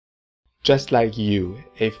Just like you,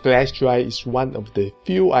 a flash drive is one of the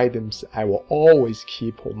few items I will always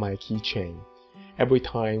keep on my keychain. Every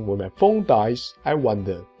time when my phone dies, I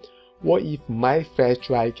wonder, what if my flash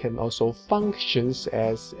drive can also function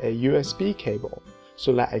as a USB cable,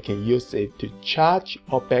 so that I can use it to charge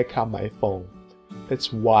or back up my phone?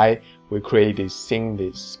 That's why we created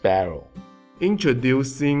SYMLIS Sparrow.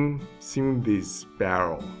 Introducing SYMLIS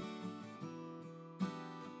Sparrow.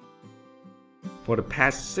 For the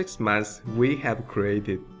past 6 months, we have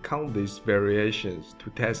created countless variations to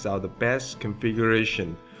test out the best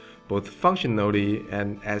configuration, both functionally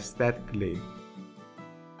and aesthetically.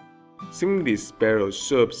 SYMLIS Sparrow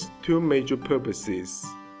serves two major purposes: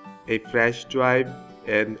 a flash drive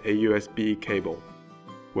and a USB cable.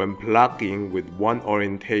 When plugged in with one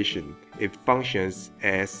orientation, it functions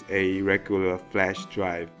as a regular flash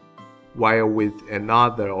drive, while with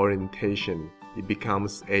another orientation, it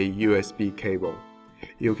becomes a USB cable.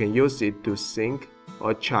 You can use it to sync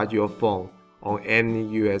or charge your phone on any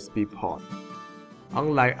USB port.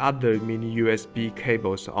 Unlike other mini USB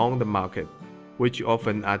cables on the market, which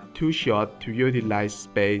often are too short to utilize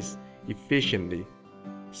space efficiently,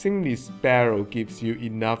 SYMLIS Sparrow gives you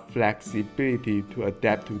enough flexibility to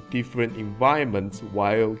adapt to different environments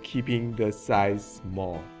while keeping the size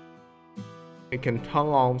small. You can turn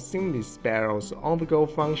on SYMLIS Sparrow's on-the-go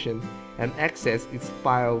function and access its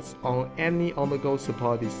files on any on-the-go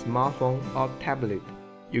supported smartphone or tablet.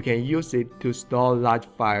 You can use it to store large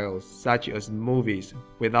files such as movies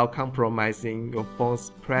without compromising your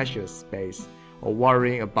phone's precious space or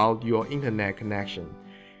worrying about your internet connection,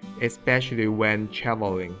 especially when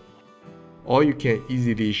traveling. Or you can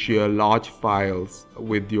easily share large files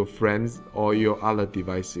with your friends or your other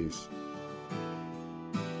devices.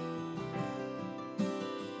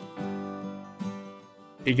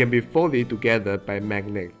 It can be folded together by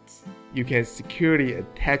magnets. You can securely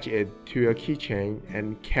attach it to your keychain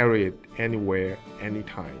and carry it anywhere,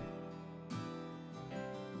 anytime.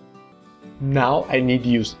 Now I need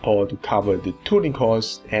your support to cover the tooling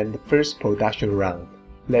costs and the first production run.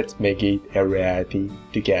 Let's make it a reality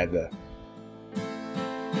together.